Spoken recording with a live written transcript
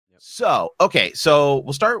So, okay, so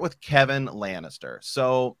we'll start with Kevan Lannister.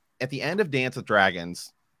 So at the end of Dance with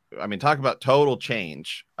Dragons, I mean, talk about total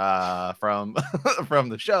change from from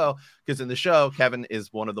the show, because in the show, Kevan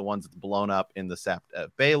is one of the ones that's blown up in the Sept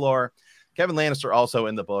of Baelor. Kevan Lannister also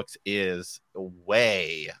in the books is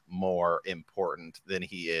way more important than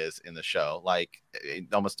he is in the show. Like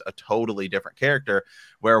almost a totally different character,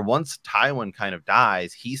 where once Tywin kind of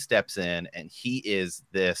dies, he steps in and he is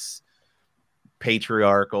this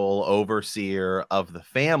patriarchal overseer of the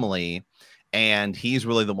family. And he's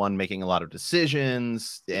really the one making a lot of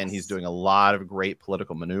decisions, and he's doing a lot of great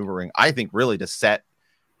political maneuvering, I think, really to set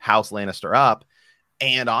House Lannister up.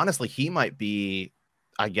 And honestly, he might be,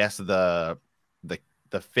 I guess, the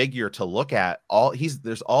figure to look at.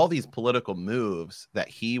 There's all these political moves that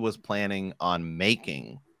he was planning on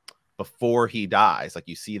making before he dies. Like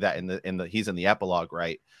you see that in the he's in the epilogue,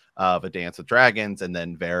 right, of A Dance with Dragons, and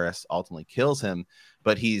then Varys ultimately kills him.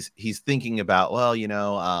 But he's thinking about, well, you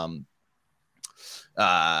know,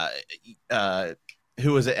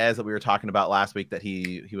 who was it as that we were talking about last week that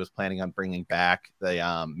he was planning on bringing back the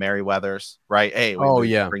Merryweathers, right? Hey,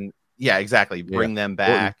 yeah, exactly, bring them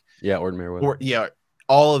back. Orton Merryweather.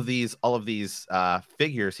 All of these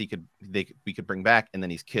figures we could bring back, and then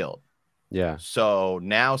he's killed. Yeah. So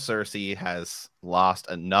now Cersei has lost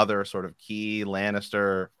another sort of key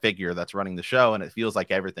Lannister figure that's running the show, and it feels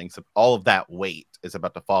like all of that weight is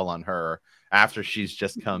about to fall on her after she's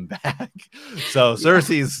just come back. So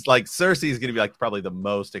Cersei's going to be like probably the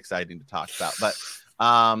most exciting to talk about. But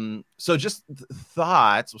so just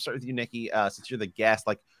thoughts. We'll start with you, Nikki, since you're the guest.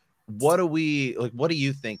 Like, what do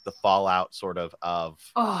you think the fallout sort of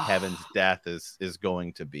Kevan's death is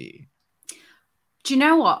going to be? Do you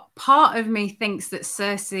know what? Part of me thinks that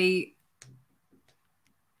Cersei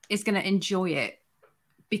is going to enjoy it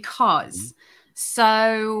because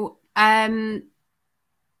let me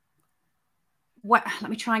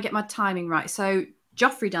try and get my timing right. So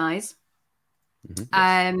Joffrey dies.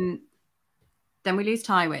 Then we lose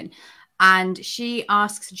Tywin, and she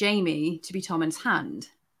asks Jaime to be Tommen's hand,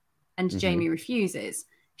 and Jaime refuses.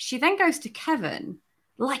 She then goes to Kevan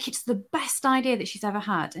like it's the best idea that she's ever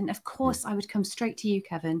had, and of course I would come straight to you,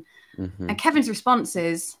 Kevan. And Kevin's response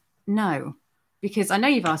is no, because I know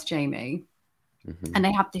you've asked Jaime. And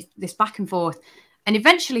they have this back and forth. And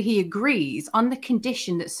eventually he agrees on the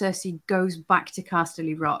condition that Cersei goes back to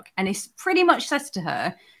Casterly Rock. And it pretty much says to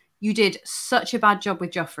her, you did such a bad job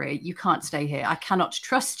with Joffrey. You can't stay here. I cannot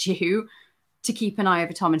trust you to keep an eye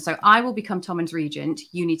over Tommen. So I will become Tommen's regent.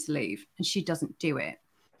 You need to leave. And she doesn't do it.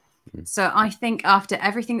 So I think after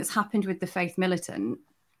everything that's happened with the Faith Militant,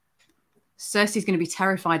 Cersei's going to be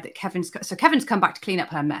terrified that Kevin's come back to clean up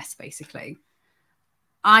her mess, basically.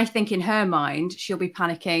 I think in her mind, she'll be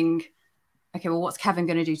panicking. Okay, well, what's Kevan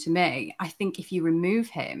going to do to me? I think if you remove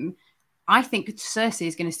him, I think Cersei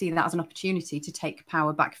is going to see that as an opportunity to take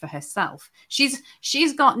power back for herself. She's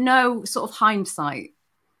got no sort of hindsight,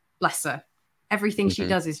 bless her. Everything she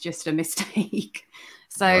does is just a mistake.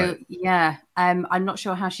 So, yeah, I'm not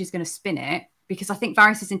sure how she's going to spin it, because I think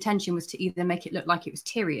Varys' intention was to either make it look like it was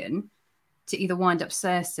Tyrion, to either wind up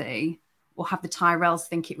Cersei, or have the Tyrells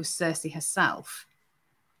think it was Cersei herself.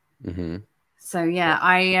 So yeah,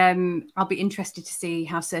 I'll be interested to see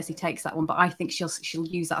how Cersei takes that one, but I think she'll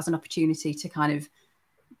use that as an opportunity to kind of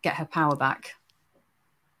get her power back.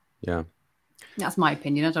 Yeah, that's my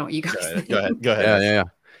opinion. I don't know what you guys think. Go ahead.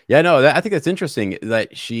 Yeah. No, I think that's interesting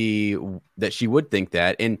that she would think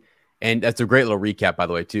that, and that's a great little recap, by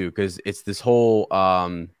the way, too, because it's this whole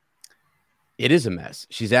it is a mess.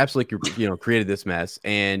 She's absolutely created this mess,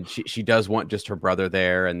 and she does want just her brother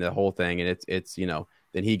there and the whole thing, and it's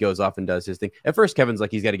then he goes off and does his thing. At first, Kevin's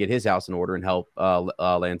like, he's got to get his house in order and help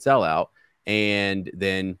Lancel out. And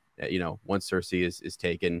then, once Cersei is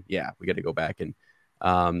taken, we got to go back and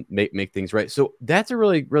make things right. So that's a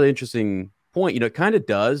really, really interesting point. It kind of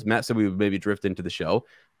does. Matt said we would maybe drift into the show,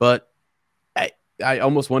 but I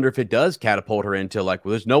almost wonder if it does catapult her into well,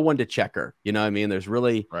 there's no one to check her. You know what I mean? There's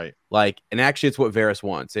really and actually it's what Varys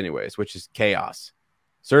wants anyways, which is chaos.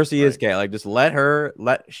 Cersei is chaos. Just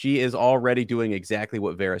she is already doing exactly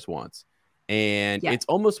what Varys wants. And it's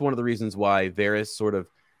almost one of the reasons why Varys sort of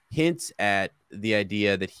hints at the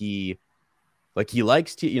idea that he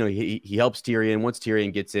likes to, he helps Tyrion once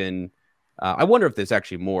Tyrion gets in. I wonder if there's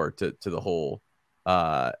actually more to the whole,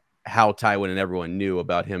 how Tywin and everyone knew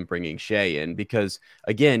about him bringing Shay in, because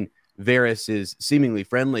again, Varys is seemingly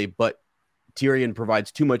friendly, but Tyrion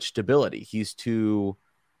provides too much stability. He's too,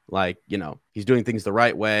 he's doing things the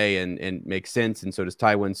right way and makes sense, and so does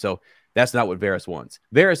Tywin. So that's not what Varys wants.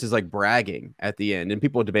 Varys is bragging at the end, and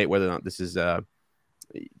people debate whether or not this is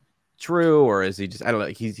true, or is he just, I don't know.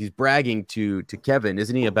 He's bragging to Kevan,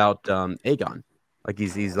 isn't he, about Aegon? Like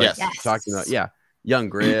he's like talking about young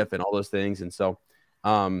Griff and all those things. And so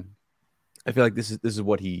I feel like this is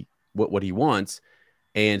what he wants.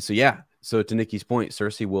 And so so to Nikki's point,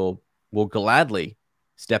 Cersei will gladly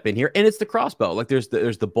step in here, and it's the crossbow. Like there's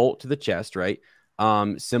the bolt to the chest, right?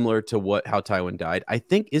 Similar to how Tywin died. I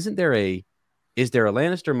think is there a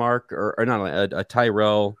Lannister mark or not a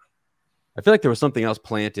Tyrell? I feel like there was something else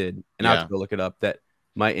planted, and I have to go look it up that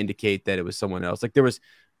might indicate that it was someone else. Like there was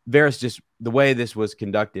Varys, just the way this was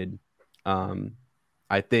conducted,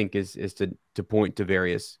 I think is to point to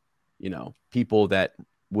various, people that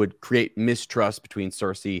would create mistrust between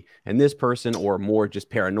Cersei and this person, or more just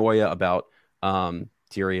paranoia about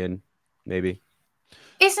Tyrion, maybe.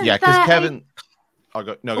 Because Kevan.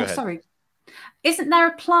 Go ahead. Sorry. Isn't there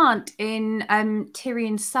a plant in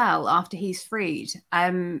Tyrion's cell after he's freed?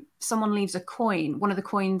 Someone leaves a coin, one of the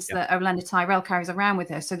coins that Olenna Tyrell carries around with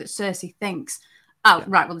her, so that Cersei thinks,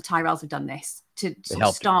 right, well, the Tyrells have done this to sort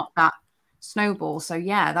of start that snowball. So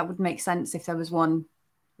that would make sense if there was one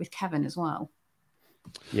with Kevan as well.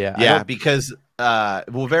 Because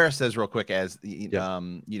Varys says real quick that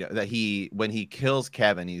when he kills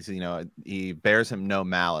Kevan, he's he bears him no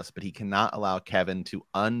malice, but he cannot allow Kevan to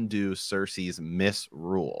undo Cersei's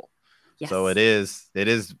misrule. So it is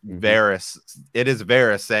Varys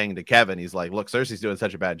saying to Kevan, he's like, look, Cersei's doing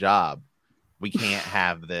such a bad job, we can't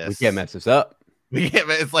have this. We can't mess this up.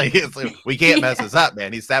 It's like we can't mess this up,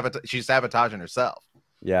 man. She's sabotaging herself.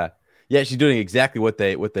 Yeah, she's doing exactly what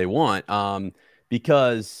they want.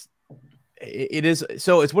 Because it is,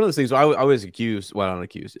 so it's one of those things where I always accuse, well, I don't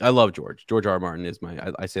accuse, I love George R.R. Martin is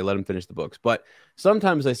I say let him finish the books, but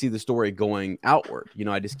sometimes I see the story going outward.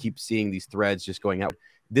 I just keep seeing these threads just going out.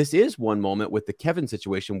 This is one moment with the Kevan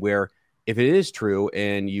situation where if it is true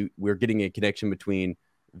and we're getting a connection between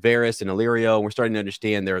Varys and Illyrio, and we're starting to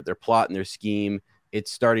understand their plot and their scheme,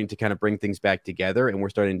 it's starting to kind of bring things back together, and we're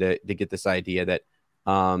starting to get this idea that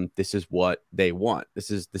this is what they want. This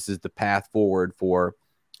is the path forward for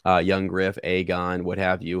young Griff, Aegon, what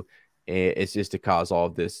have you. It's just to cause all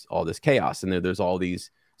this chaos. And there's all these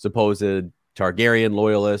supposed Targaryen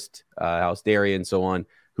loyalists, House Darien, so on,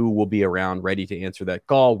 who will be around ready to answer that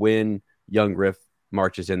call when young Griff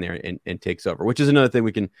marches in there and takes over, which is another thing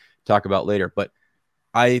we can talk about later. But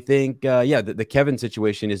I think, the Kevan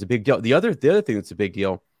situation is a big deal. The other thing that's a big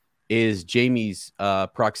deal is Jaime's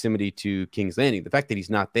proximity to King's Landing, the fact that he's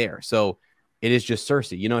not there. So it is just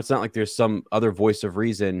Cersei. It's not like there's some other voice of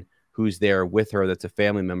reason who's there with her that's a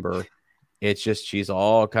family member. It's just she's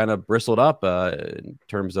all kind of bristled up in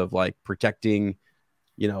terms of like protecting,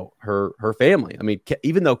 her family. I mean,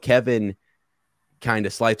 even though Kevan kind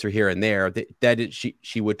of slights her here and there,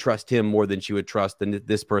 she would trust him more than she would trust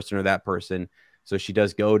this person or that person. So she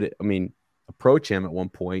does approach him at one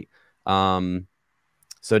point.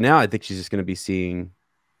 So now I think she's just going to be seeing,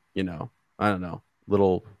 I don't know,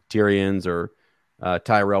 little Tyrions or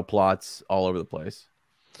Tyrell plots all over the place.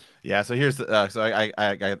 Yeah. So here's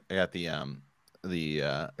I got the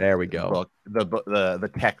there we go.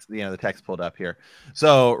 The text, the text pulled up here.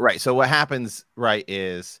 So what happens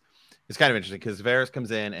is it's kind of interesting because Varys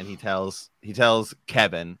comes in and he tells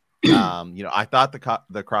Kevan, I thought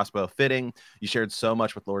the crossbow fitting. You shared so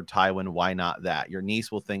much with Lord Tywin. Why not that? Your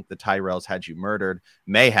niece will think the Tyrells had you murdered.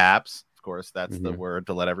 Mayhaps, of course, that's the word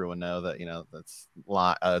to let everyone know that that's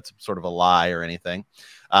it's sort of a lie or anything.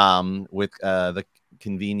 With the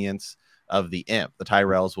convenience of the imp, the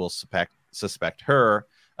Tyrells will suspect her.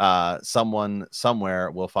 Someone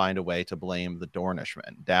somewhere will find a way to blame the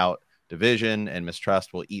Dornishmen. Doubt, division, and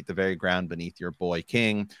mistrust will eat the very ground beneath your boy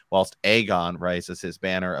king, whilst Aegon raises his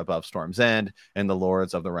banner above Storm's End, and the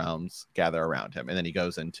lords of the realms gather around him. And then he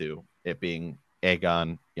goes into it being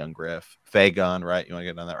Aegon, young Griff, Fagon, right? You want to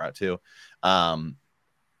get down that route too. And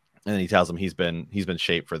then he tells him he's been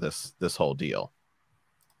shaped for this whole deal.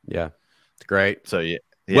 Yeah, it's great. So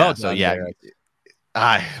well done,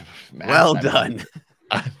 well done.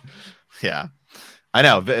 Yeah. I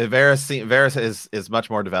know Varys is much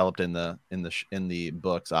more developed in the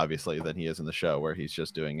books, obviously, than he is in the show, where he's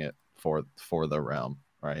just doing it for the realm,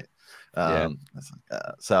 right?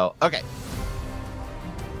 So okay.